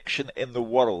affection in the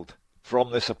world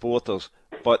from the supporters,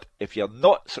 but if you're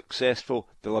not successful,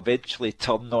 they'll eventually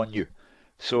turn on you.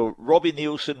 So Robbie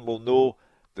Nielsen will know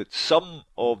that some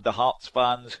of the Hearts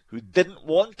fans who didn't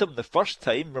want him the first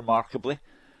time, remarkably,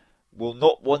 will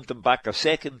not want him back a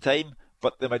second time,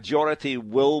 but the majority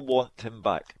will want him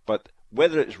back. But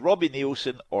whether it's Robbie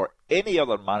Nielsen or any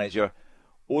other manager,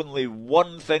 only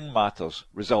one thing matters: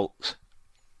 results.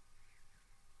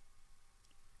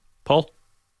 Paul?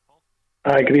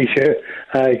 I agree, Hugh.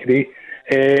 I agree.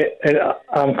 And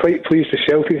I'm quite pleased with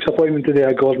Celtic's appointment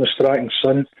today, Gordon Strachan's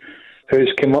son,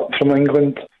 who's come up from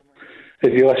England.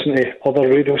 If you listen to other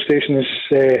radio stations,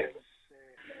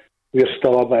 we're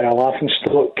still a bit of a laughing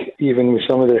stock, even with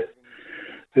some of the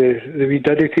wee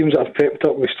diddy teams that have prepped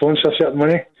up with sponsorship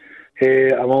money.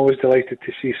 I'm always delighted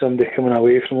to see somebody coming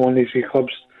away from one of these wee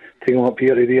clubs, taking them up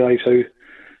here to realise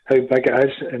how big it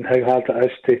is and how hard it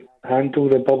is to handle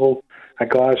the bubble at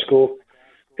Glasgow.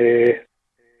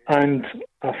 And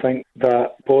I think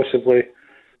that possibly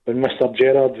when Mr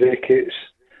Gerrard vacates,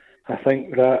 I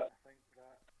think that,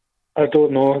 I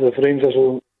don't know, the Rangers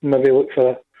will maybe look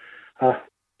for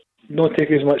not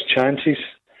take as much chances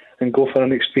and go for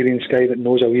an experienced guy that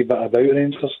knows a wee bit about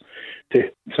Rangers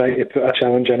to try to put a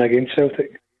challenge in against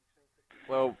Celtic.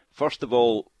 Well, first of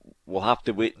all, we'll have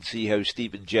to wait and see how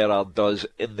Steven Gerrard does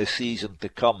in the season to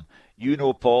come. You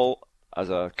know, Paul, as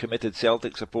a committed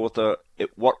Celtic supporter,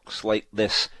 it works like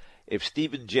this. If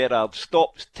Steven Gerrard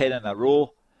stops 10 in a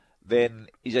row, then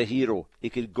he's a hero. He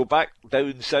could go back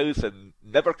down south and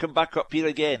never come back up here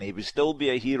again. He would still be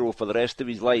a hero for the rest of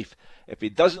his life. If he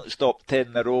doesn't stop 10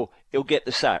 in a row, he'll get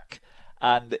the sack.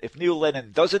 And if Neil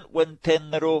Lennon doesn't win 10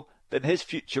 in a row, then his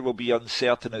future will be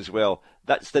uncertain as well.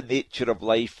 That's the nature of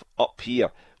life up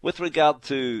here. With regard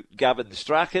to Gavin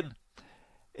Strachan,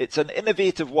 it's an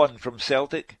innovative one from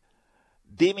Celtic.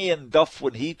 Damien Duff,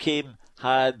 when he came,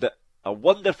 had a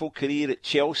wonderful career at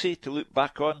Chelsea to look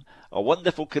back on, a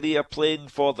wonderful career playing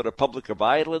for the Republic of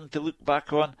Ireland to look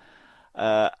back on,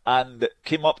 and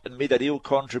came up and made a real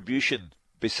contribution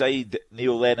beside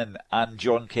Neil Lennon and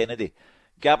John Kennedy.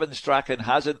 Gavin Strachan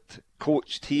hasn't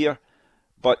coached here,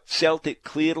 but Celtic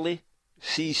clearly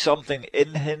see something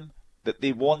in him that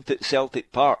they want at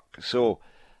Celtic Park. So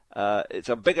it's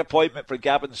a big appointment for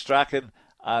Gavin Strachan,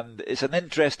 and it's an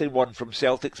interesting one from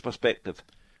Celtic's perspective.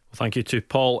 Thank you to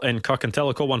Paul in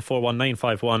Kirkintilloch.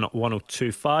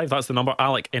 01419511025. That's the number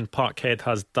Alec in Parkhead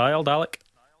has dialed. Alec?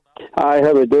 Hi,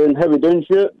 how we doing?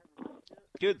 Stuart?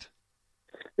 Good.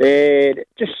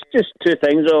 Just two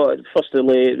things.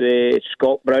 Firstly,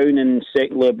 Scott Brown, and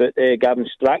secondly about Gavin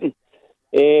Strachan.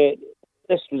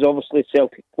 this was obviously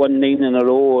Celtic won 9 in a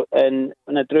row, and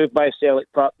when I drove by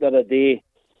Celtic Park the other day,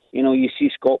 you see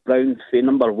Scott Brown from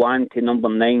number 1 to number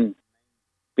 9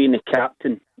 being the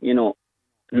captain. In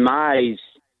my eyes,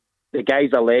 the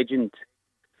guy's a legend.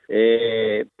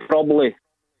 Probably,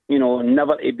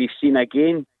 never to be seen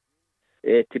again.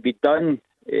 To be done,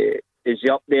 is he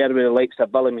up there with the likes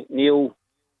of Billy McNeill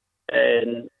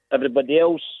and everybody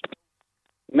else?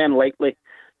 Men likely,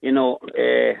 we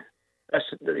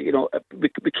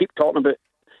keep talking about,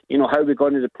 how we're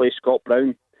going to replace Scott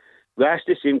Brown. We asked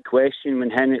the same question when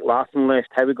Henrik Larsson left,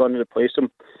 how we're going to replace him.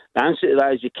 The answer to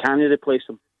that is you can't replace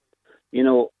him.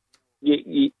 You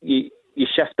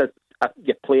shift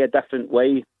you play a different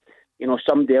way.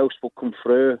 Somebody else will come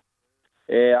through.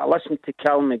 I listened to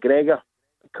Callum McGregor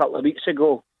a couple of weeks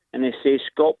ago, and he says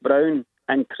Scott Brown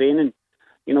in training.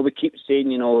 We keep saying,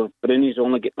 Brownie's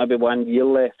only got maybe 1 year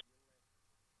left.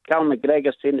 Callum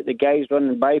McGregor saying that the guy's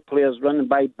running by players, running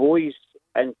by boys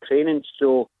in training.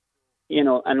 So,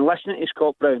 and listening to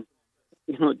Scott Brown,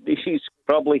 he's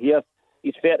probably here.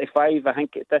 He's 35, I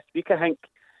think, this week. I think,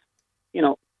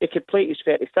 he could play till he's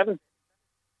 37.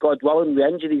 God willing, with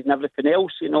injuries and everything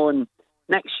else, and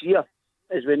next year,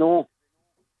 as we know,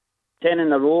 10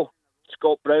 in a row,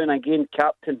 Scott Brown again,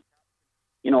 captain.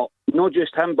 Not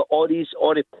just him, but all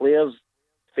the players,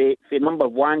 for number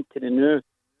 1 to the new,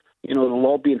 the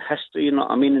lobbying history, you know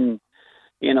what I mean? And,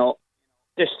 I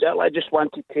just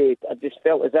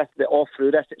felt as if that all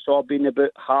through this, it's all been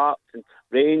about Hearts and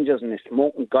Rangers and the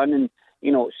smoking gun, and,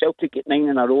 Celtic get 9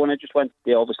 in a row, and I just wanted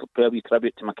to obviously pay a wee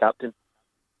tribute to my captain.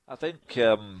 I think,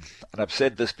 and I've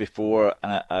said this before,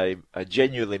 and I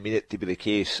genuinely mean it to be the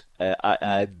case,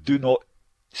 I do not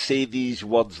say these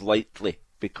words lightly,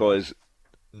 because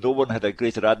no one had a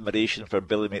greater admiration for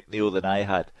Billy McNeill than I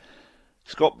had.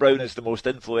 Scott Brown is the most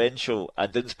influential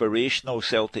and inspirational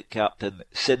Celtic captain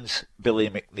since Billy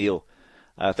McNeill.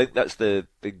 I think that's the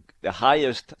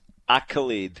highest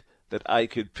accolade that I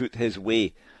could put his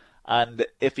way. And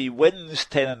if he wins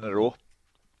 10 in a row,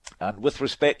 and with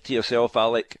respect to yourself,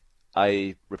 Alec,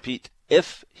 I repeat,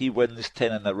 if he wins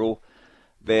 10 in a row,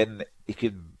 then he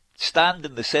could stand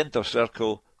in the centre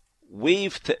circle,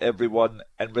 wave to everyone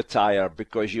and retire,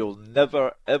 because you'll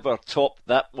never ever top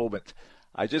that moment.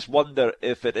 I just wonder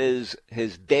if it is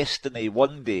his destiny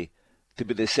one day to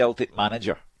be the Celtic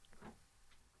manager.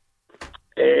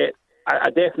 I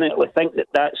definitely think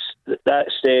that's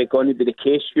going to be the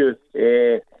case.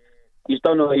 He's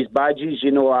done all his badges.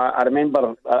 I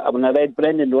remember when I read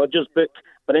Brendan Rodgers' book,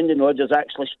 Brendan Rodgers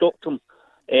actually stopped him.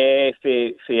 I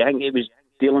think he was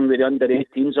dealing with the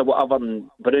under-18s or whatever, and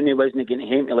Brownie wasn't getting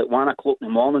home till 1 o'clock in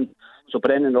the morning. So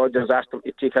Brendan Rodgers asked him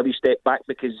to take a wee step back,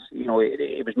 because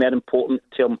it was more important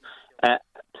to him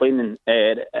playing in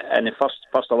the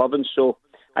first 11. So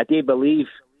I do believe,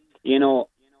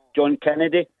 John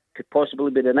Kennedy could possibly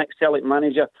be the next Celtic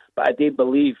manager, but I do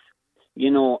believe,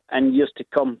 in years to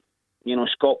come,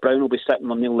 Scott Brown will be sitting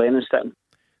where Neil Lennon's sitting.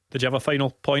 Did you have a final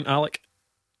point, Alec?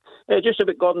 Just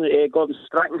about Gordon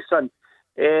Strachan's son.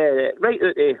 Right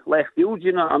out the left field,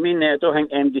 you know what I mean? I don't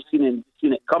think anybody's seen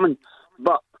it coming.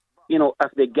 But,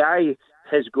 if the guy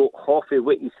has got half of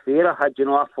what he's fair had,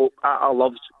 I thought I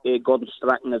loved Gordon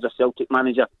Strachan as a Celtic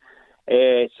manager.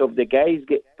 So if the guys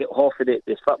get half of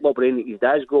the football brain that his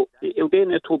dad's got, he'll be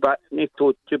not too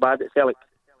bad at Celtic.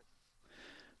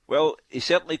 Well, he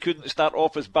certainly couldn't start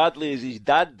off as badly as his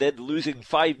dad did, losing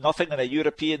 5-0 in a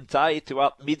European tie to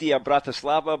Artmedia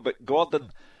Bratislava, but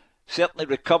Gordon certainly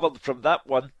recovered from that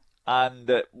one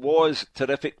and was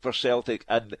terrific for Celtic.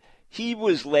 And he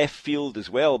was left field as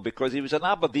well, because he was an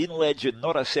Aberdeen legend,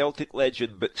 not a Celtic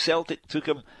legend, but Celtic took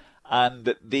him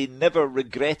and they never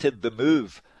regretted the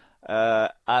move.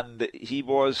 And he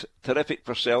was terrific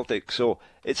for Celtic. So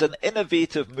it's an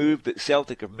innovative move that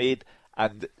Celtic have made.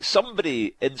 And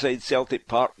somebody inside Celtic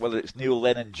Park, whether it's Neil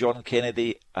Lennon, John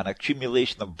Kennedy, an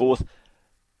accumulation of both,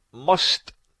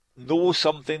 must know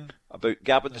something about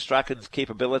Gavin Strachan's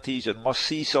capabilities and must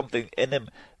see something in him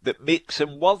that makes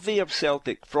him worthy of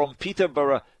Celtic. From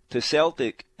Peterborough to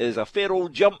Celtic is a fair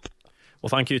old jump. Well,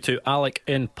 thank you to Alec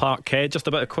in Parkhead. Just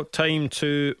about a quick time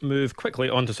to move quickly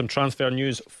on to some transfer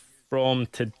news from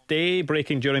today.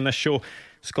 Breaking during this show,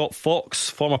 Scott Fox,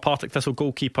 former Partick Thistle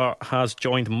goalkeeper, has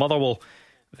joined Motherwell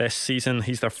this season.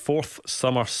 He's their fourth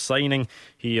summer signing.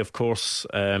 He, of course,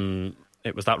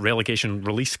 it was that relegation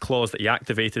release clause that he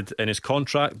activated in his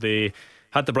contract. They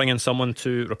had to bring in someone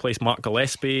to replace Mark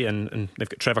Gillespie, and they've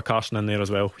got Trevor Carson in there as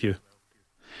well, Hugh.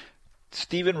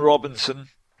 Stephen Robinson,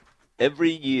 every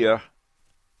year,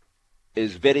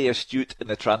 is very astute in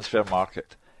the transfer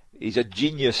market. He's a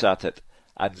genius at it.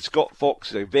 And Scott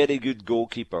Fox is a very good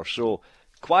goalkeeper. So,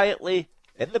 quietly,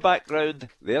 In the background,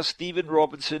 there's Stephen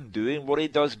Robinson doing what he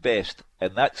does best,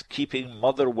 and that's keeping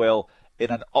Motherwell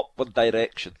in an upward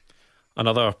direction.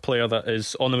 Another player that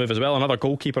is on the move as well, another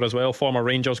goalkeeper as well, former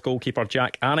Rangers goalkeeper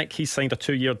Jack Anick. He's signed a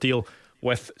 2-year deal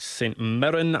with St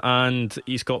Mirren, and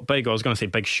he's got big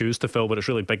shoes to fill, but it's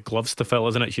really big gloves to fill,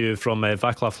 isn't it, Hugh, from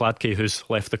Václav Hladky, who's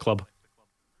left the club.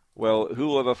 Well,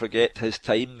 who'll ever forget his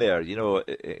time there,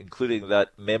 including that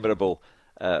memorable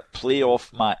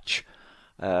playoff match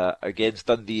against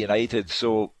Dundee United.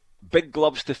 So big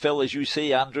gloves to fill, as you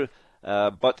say, Andrew,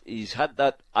 but he's had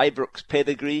that Ibrox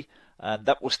pedigree, and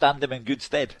that will stand him in good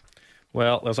stead.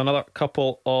 Well, there's another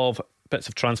couple of bits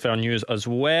of transfer news as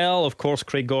well. Of course,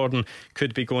 Craig Gordon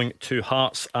could be going to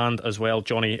Hearts, and as well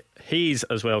Johnny Hayes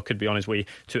as well could be on his way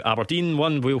to Aberdeen.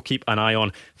 One we'll keep an eye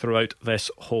on throughout this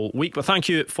whole week. But thank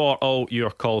you for all your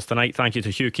calls tonight. Thank you to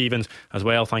Hugh Keevins as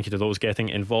well. Thank you to those getting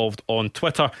involved on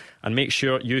Twitter, and make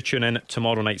sure you tune in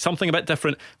tomorrow night. Something a bit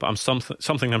different, but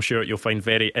something I'm sure you'll find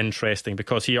very interesting,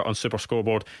 because here on Super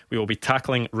Scoreboard we will be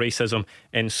tackling racism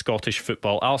in Scottish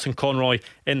football. Alison Conroy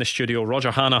in the studio,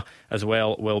 Roger Hanna as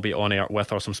well will be on air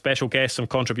with her. Some special guests, some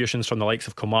contributions from the likes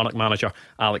of Kilmarnock manager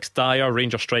Alex Dyer,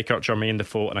 Ranger striker Jermaine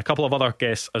Defoe, and a couple of other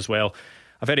guests as well.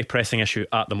 A very pressing issue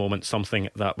at the moment, something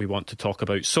that we want to talk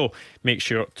about. So make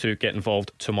sure to get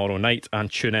involved tomorrow night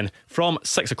and tune in from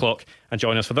 6 o'clock and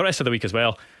join us for the rest of the week as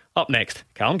well. Up next,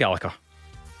 Callum Gallagher.